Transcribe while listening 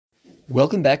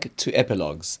Welcome back to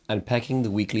Epilogues, Unpacking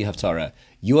the Weekly Haftorah.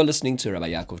 You are listening to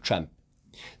Rabbi Yaakov Trump.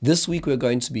 This week we're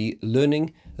going to be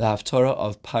learning the Haftorah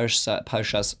of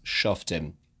Parshas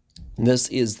Shoftim. This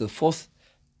is the fourth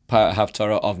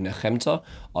Haftorah of Nechemta,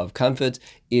 of comfort.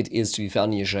 It is to be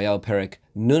found in Yeshayahu Perek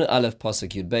Nun Aleph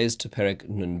Pasuk Yud Beis to Perek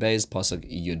Nun Beis Pasuk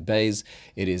Yud Beis.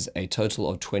 It is a total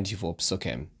of 24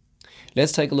 psukim.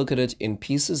 Let's take a look at it in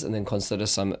pieces and then consider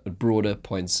some broader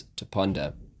points to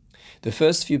ponder. The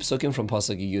first few psukim from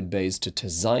Pasuk Yud Beis to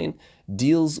Tezayin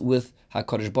deals with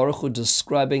HaKadosh Baruch Hu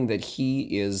describing that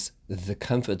He is the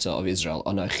comforter of Israel.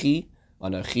 Anochi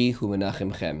hu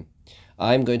menachemchem.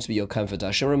 I am going to be your comforter.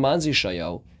 Hashem reminds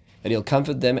Yeshayahu that He'll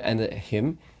comfort them and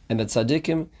him and the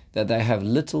tzaddikim that they have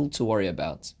little to worry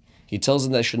about. He tells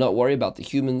them they should not worry about the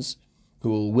humans who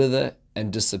will wither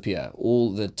and disappear,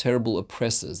 all the terrible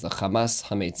oppressors, the Hamas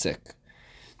HaMeitzek.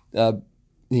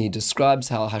 He describes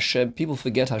how people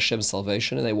forget Hashem's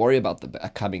salvation and they worry about the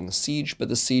coming siege, but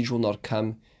the siege will not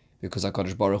come because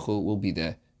HaKadosh Baruch Hu will be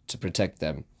there to protect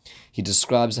them. He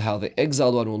describes how the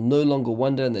exiled one will no longer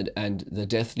wander and the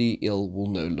deathly ill will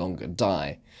no longer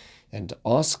die, and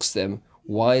asks them,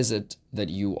 why is it that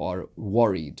you are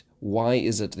worried? Why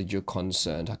is it that you're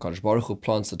concerned? HaKadosh Baruch Hu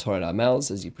plants the Torah in our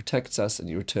mouths as He protects us and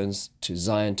He returns to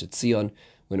Zion, to Tzion,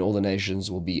 when all the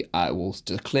nations will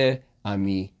declare,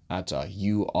 Ami Ata,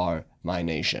 you are my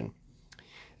nation.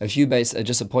 A few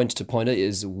just a point to ponder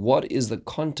is, what is the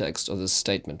context of this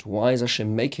statement? Why is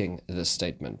Hashem making this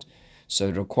statement? So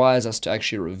it requires us to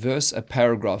actually reverse a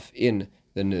paragraph in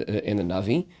the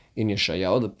Navi, in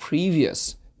Yeshayahu. The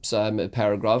previous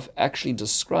paragraph actually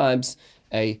describes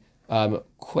a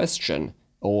question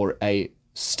or a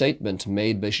statement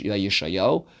made by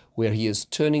Yeshayahu, where he is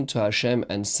turning to Hashem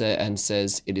and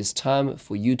says, it is time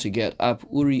for you to get up.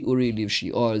 Uri liv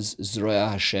shi'oz zroya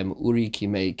Hashem uri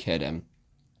kimei kedem.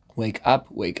 Wake up.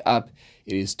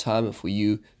 It is time for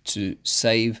you to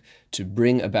save, to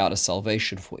bring about a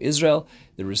salvation for Israel.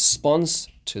 The response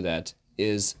to that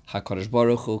is HaKadosh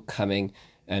Baruch Hu coming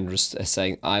and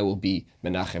saying, I will be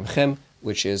menachemchem,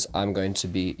 which is, I'm going to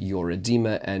be your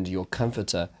redeemer and your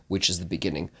comforter, which is the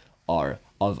beginning of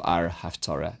our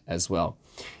Haftorah as well.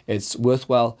 It's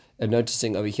worthwhile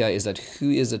noticing over here is that who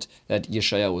is it that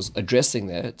Yeshayahu was addressing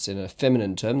there? It's in a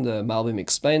feminine term. The Malbim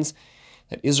explains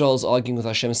that Israel is arguing with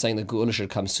Hashem, saying that Geula should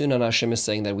come soon, and Hashem is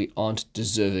saying that we aren't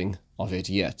deserving of it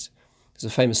yet.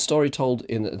 There's a famous story told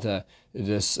in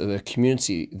the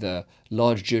community, the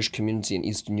large Jewish community in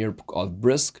Eastern Europe of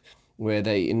Brisk, where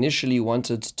they initially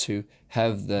wanted to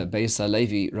have the Beis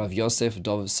HaLevi, Rav Yosef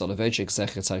Dov Soloveitchik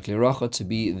Zecher Tzaddik Livracha, to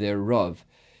be their Rav.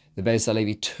 The Beis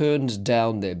HaLevi turned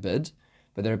down their bid,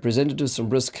 but the representatives from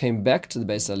Brisk came back to the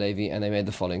Beis HaLevi and they made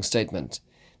the following statement.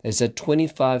 They said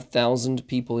 25,000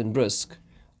 people in Brisk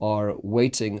are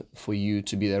waiting for you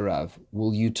to be their Rav.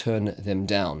 Will you turn them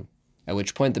down? At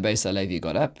which point the Beis HaLevi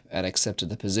got up and accepted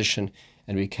the position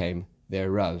and became their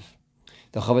Rav.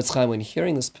 The Chavetz Chaim, when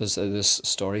hearing this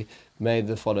story, made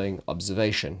the following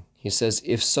observation. He says,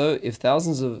 if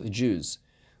thousands of Jews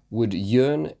would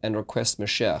yearn and request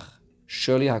Mashiach,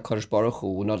 surely HaKadosh Baruch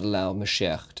Hu will not allow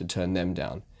Mashiach to turn them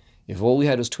down. If all we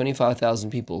had was 25,000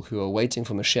 people who are waiting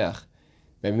for Mashiach,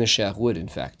 maybe Mashiach would, in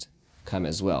fact, come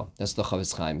as well. That's what the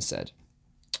Chavetz Chaim said.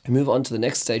 We move on to the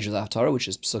next stage of the Haftarah, which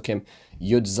is Psukim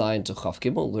Yud Zayin to Chaf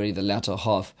Gimel, already the latter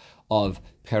half of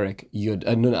Perek Yud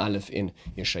Nun Aleph in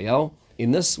Yeshayahu.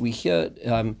 In this, we hear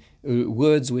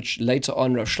words which later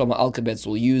on Rav Shlomo Alkabetz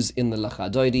will use in the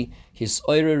Lachadoidi, His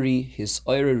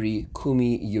oireri,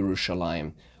 kumi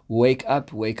Yerushalayim. Wake up,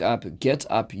 get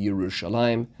up,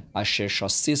 Yerushalayim. Asher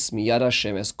shasis miyad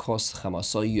Hashem es kos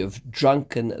chamaso. You have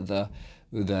drunken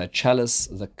the chalice,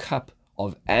 the cup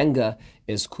of anger,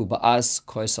 is kuba'as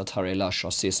koisatarela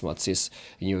shasis matzis.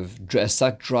 And you have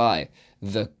sucked dry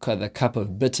the cup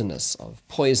of bitterness, of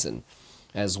poison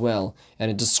as well. And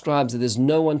it describes that there's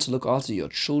no one to look after you. Your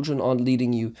children aren't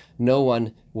leading you. No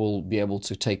one will be able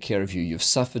to take care of you. You've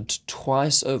suffered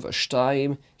twice over.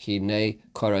 Shtaim hinei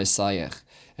koraisayech.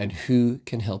 And who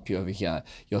can help you over here?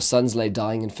 Your sons lay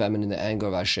dying in famine in the anger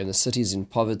of Hashem. The cities in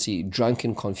poverty, drunk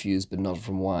and confused, but not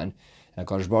from wine. And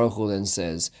HaKadosh Baruch Hu then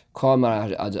says, Ka'amar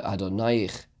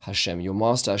Adonayich Hashem, your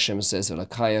master Hashem says,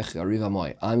 V'lakayach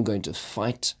arivamoy, I'm going to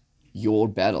fight your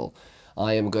battle.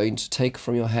 I am going to take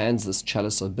from your hands this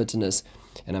chalice of bitterness,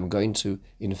 and I'm going to,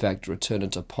 in fact, return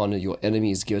it upon your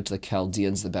enemies, give it to the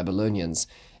Chaldeans, the Babylonians,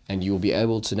 and you will be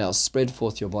able to now spread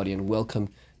forth your body and welcome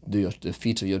the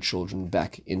feet of your children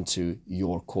back into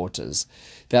your quarters.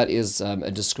 That is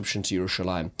a description to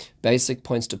Yerushalayim. Basic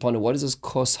points to ponder. What is this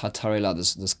kos hatarela,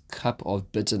 this cup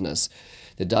of bitterness?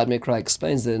 The Dad Mekra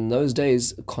explains that in those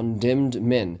days, condemned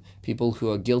men, people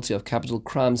who are guilty of capital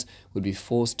crimes, would be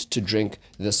forced to drink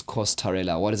this kos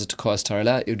tarela. What is it, kos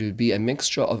tarela? It would be a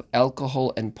mixture of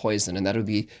alcohol and poison, and that would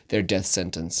be their death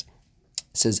sentence.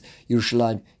 It says,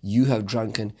 Yerushalayim, you have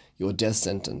drunken your death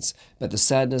sentence. But the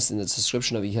sadness in the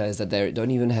description over here is that they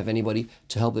don't even have anybody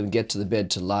to help them get to the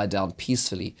bed to lie down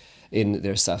peacefully in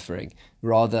their suffering.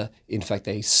 Rather, in fact,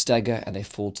 they stagger and they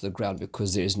fall to the ground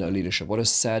because there is no leadership. What a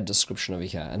sad description over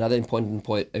here. Another important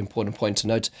point to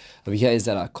note over here is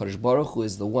that our Kodesh Baruch Hu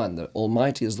is the one, the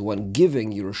Almighty is the one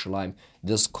giving Yerushalayim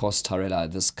this kos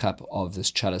tarela, this cup of this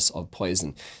chalice of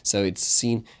poison. So it's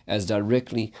seen as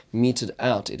directly meted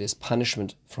out. It is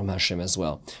punishment from Hashem as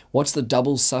well. What's the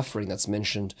double suffering that's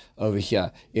mentioned over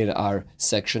here in our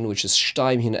section, which is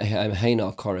Shtaim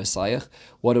Heina Koresayach?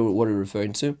 What are we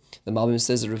referring to? The Malbim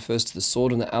says it refers to the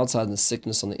sword on the outside and the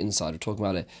sickness on the inside. We're talking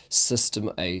about a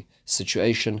system, a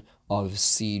situation of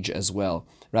siege as well.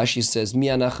 Rashi says, Mi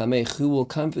anachamech, who will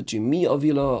comfort you? Mi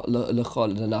avila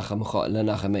lenachamech.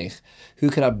 Who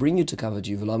can I bring you to comfort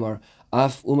you? V'lamar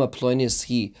af uma ploinis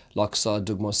hi laksa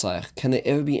dugmosayach. Can there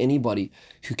ever be anybody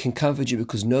who can comfort you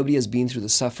because nobody has been through the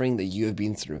suffering that you have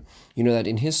been through? You know that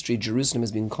in history, Jerusalem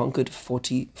has been conquered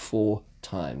 44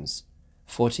 times.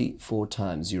 44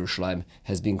 times Yerushalayim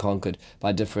has been conquered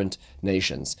by different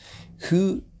nations.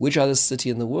 Which other city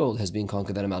in the world has been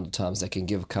conquered that amount of times that can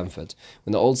give comfort?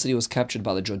 When the old city was captured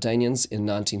by the Jordanians in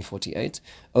 1948,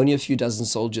 only a few dozen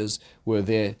soldiers were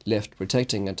there left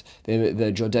protecting it.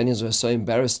 The Jordanians were so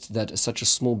embarrassed that such a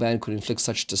small band could inflict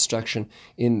such destruction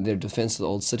in their defense of the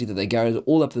old city that they gathered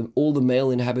all the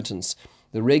male inhabitants,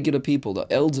 the regular people, the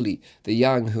elderly, the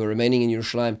young who are remaining in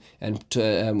Yerushalayim, and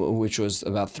which was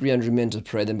about 300 men, to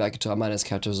parade them back into Amman as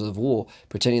captives of war,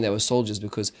 pretending they were soldiers,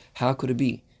 because how could it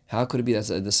be? How could it be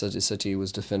that the city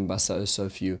was defended by so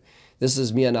few? This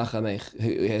is Mi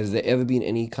Anachamech. Has there ever been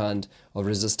any kind of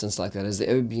resistance like that? Has there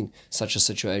ever been such a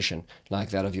situation like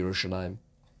that of Yerushalayim?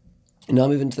 Now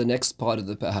moving to the next part of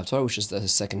the Haftorah, which is the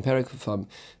second parak from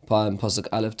Pasuk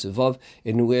Aleph to Vav,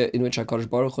 in which HaKadosh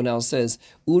Baruch Hu now says,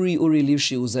 Uri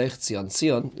livshi uzeich Tzion.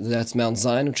 Tzion, that's Mount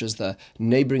Zion, which is the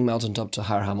neighboring mountaintop to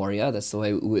Har HaMoriah. That's the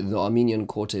way the Armenian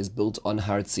quarter is built on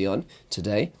Har Tzion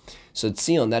today. So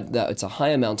Tzion, that it's a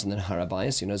higher mountain than Har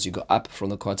HaBayis. As you go up from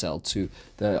the Kotel to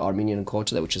the Armenian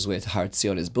quarter, which is where Har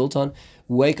Tzion is built on.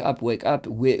 Wake up,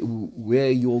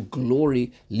 where your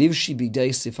glory, livshi b'dei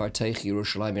sifarteich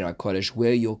Yerushalayim ir HaKodesh,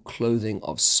 where your clothing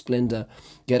of splendor.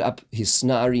 Get up,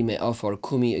 hisnari me'afar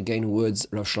kumi, again words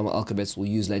Rav Shlomo Alkabetz will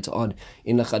use later on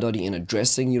in Lachadodi in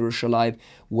addressing Yerushalayim.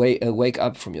 Wake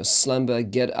up from your slumber,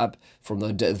 get up from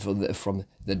the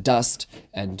dust,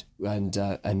 and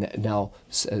now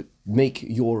make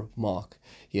your mark.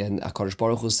 And HaKadosh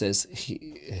Baruch Hu says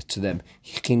to them,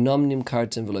 you've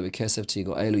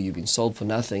been sold for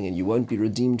nothing and you won't be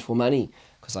redeemed for money.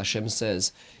 Because Hashem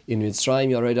says, in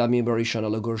Mitzrayim yared ami barishon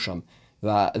alagursham,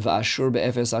 va'ashur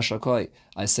be'efes ashakoi.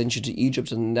 I sent you to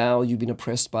Egypt and now you've been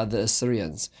oppressed by the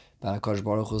Assyrians. But HaKadosh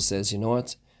Baruch Hu says, you know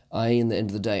what? In the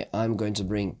end of the day, I'm going to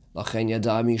bring Lachen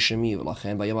yadami shemi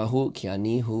v'lachen bayamahu ki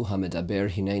ani hu hamedaber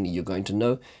hineni. You're going to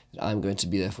know that I'm going to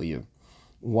be there for you.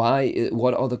 Why?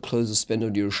 What are the clothes of splendor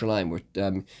of Yerushalayim? Where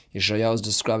Yeshayahu is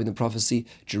describing the prophecy,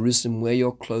 Jerusalem, wear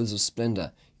your clothes of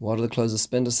splendor. What are the clothes of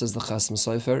splendor, says the Chasam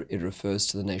Sofer? It refers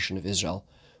to the nation of Israel.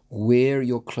 Wear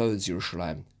your clothes,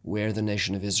 Yerushalayim. Wear the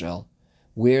nation of Israel.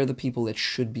 Wear the people that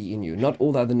should be in you. Not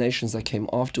all the other nations that came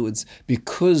afterwards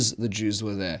because the Jews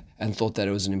were there and thought that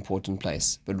it was an important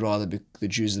place, but rather the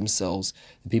Jews themselves,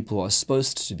 the people who are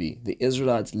supposed to be, the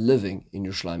Israelites living in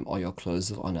Yerushalayim, are your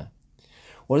clothes of honor.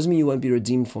 What does it mean you won't be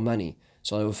redeemed for money?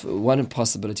 So one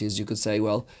possibility is you could say,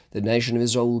 well, the nation of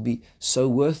Israel will be so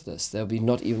worthless, they'll be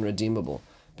not even redeemable.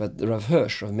 But the Rav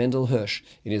Mendel Hirsch,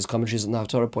 in his commentaries on the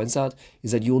Haftorah, points out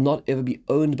is that you will not ever be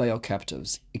owned by your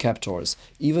captors.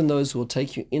 Even those who will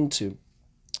take you into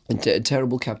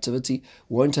terrible captivity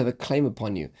won't have a claim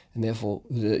upon you, and therefore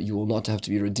you will not have to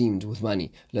be redeemed with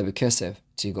money. Lebekesef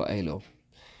tigo elo.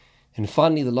 And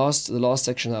finally, the last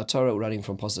section of our Torah, running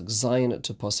from Pasuk Zayin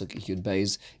to Pasuk Yud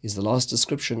Beis, is the last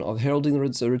description of heralding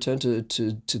the return to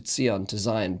Tzion, to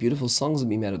Zion. Beautiful songs have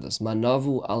been made of this.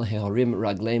 Manavu al heharim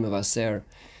ragleim avaser.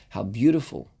 How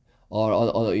beautiful are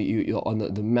on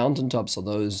the mountaintops are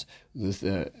those with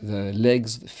the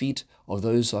legs, the feet of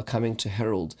those who are coming to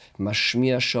herald.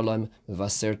 Mashmiya shalom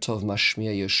vaser tov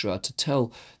mashmiya Yeshua, to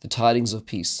tell the tidings of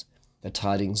peace, the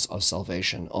tidings of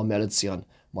salvation. Omer Tzion,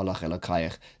 Malach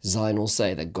Elokayach. Zion will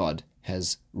say that God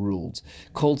has ruled.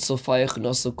 Kol tzofayach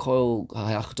noso kol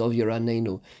hayachdov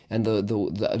yiranenu, and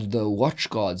the watch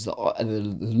guards,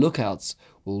 the lookouts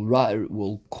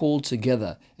will call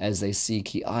together as they see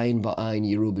ki ayin ba'ayin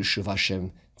yiru b'shuv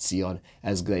Hashem Zion,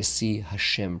 as they see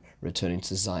Hashem returning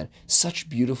to Zion. Such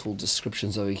beautiful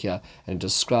descriptions over here, and it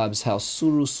describes how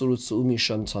suru tzu'u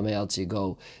misham tamei al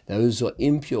tigo, those who are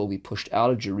impure will be pushed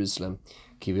out of Jerusalem,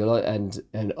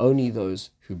 and only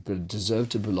those who deserve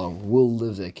to belong will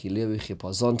live there.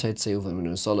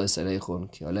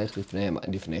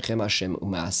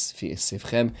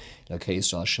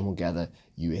 Hashem will gather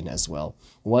you in as well.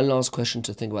 One last question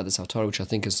to think about this Haftorah, which I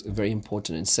think is very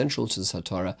important and central to this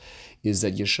Haftorah, is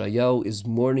that Yeshayahu is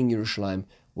mourning Yerushalayim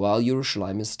while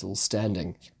Yerushalayim is still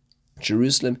standing.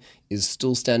 Jerusalem is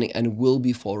still standing and will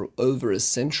be for over a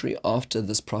century after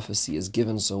this prophecy is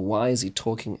given. So why is he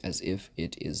talking as if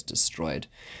it is destroyed?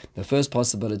 The first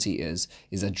possibility is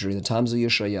that during the times of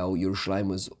Yeshayahu, Yerushalayim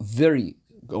was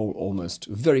almost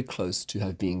very close to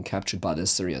have been captured by the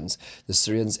Assyrians. The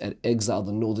Assyrians had exiled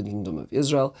the northern kingdom of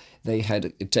Israel. They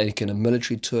had taken a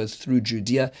military tour through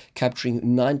Judea, capturing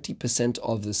 90%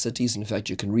 of the cities. In fact,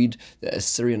 you can read the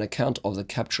Assyrian account of the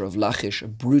capture of Lachish, a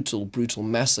brutal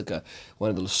massacre, one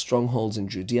of the strongholds in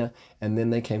Judea, and then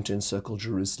they came to encircle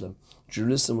Jerusalem.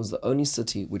 Jerusalem was the only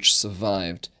city which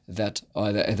survived that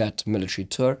military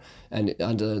tour, and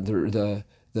under the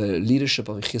leadership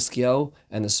of Chizkiyahu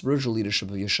and the spiritual leadership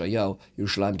of Yeshayahu,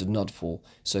 Yerushalayim did not fall.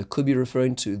 So it could be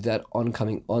referring to that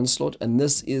oncoming onslaught, and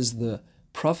this is the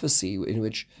prophecy in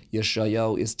which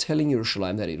Yeshayahu is telling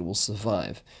Yerushalayim that it will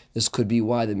survive. This could be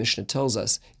why the Mishnah tells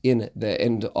us in the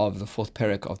end of the 4th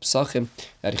parak of Psachim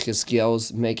that Chizkiyahu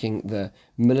is making the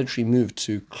military move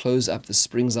to close up the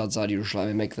springs outside Yerushalayim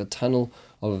and make the tunnel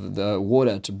of the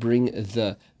water to bring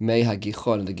the Mei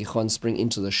HaGichon, the Gichon spring,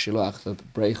 into the Shiloach, the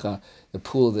Brecha, the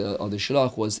pool of the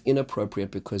Shiloach, was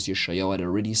inappropriate because Yeshayahu had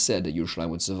already said that Yerushalayim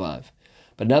would survive.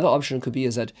 But another option could be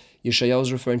is that Yeshayahu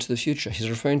is referring to the future. He's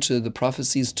referring to the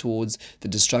prophecies towards the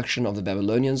destruction of the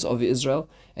Babylonians of Israel,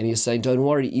 and he's saying, don't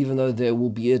worry, even though there will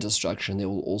be a destruction, there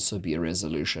will also be a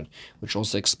resolution, which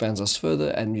also expands us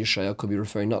further, and Yeshayahu could be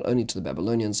referring not only to the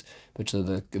Babylonians, but to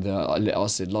the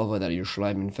Asid Lava, that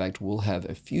Yerushalayim, in fact, will have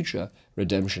a future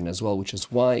redemption as well, which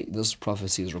is why this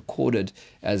prophecy is recorded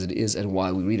as it is, and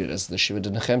why we read it as the Shiva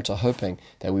de Nechemta, hoping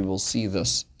that we will see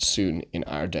this soon in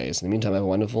our days. In the meantime, have a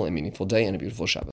wonderful and meaningful day and a beautiful Shabbat.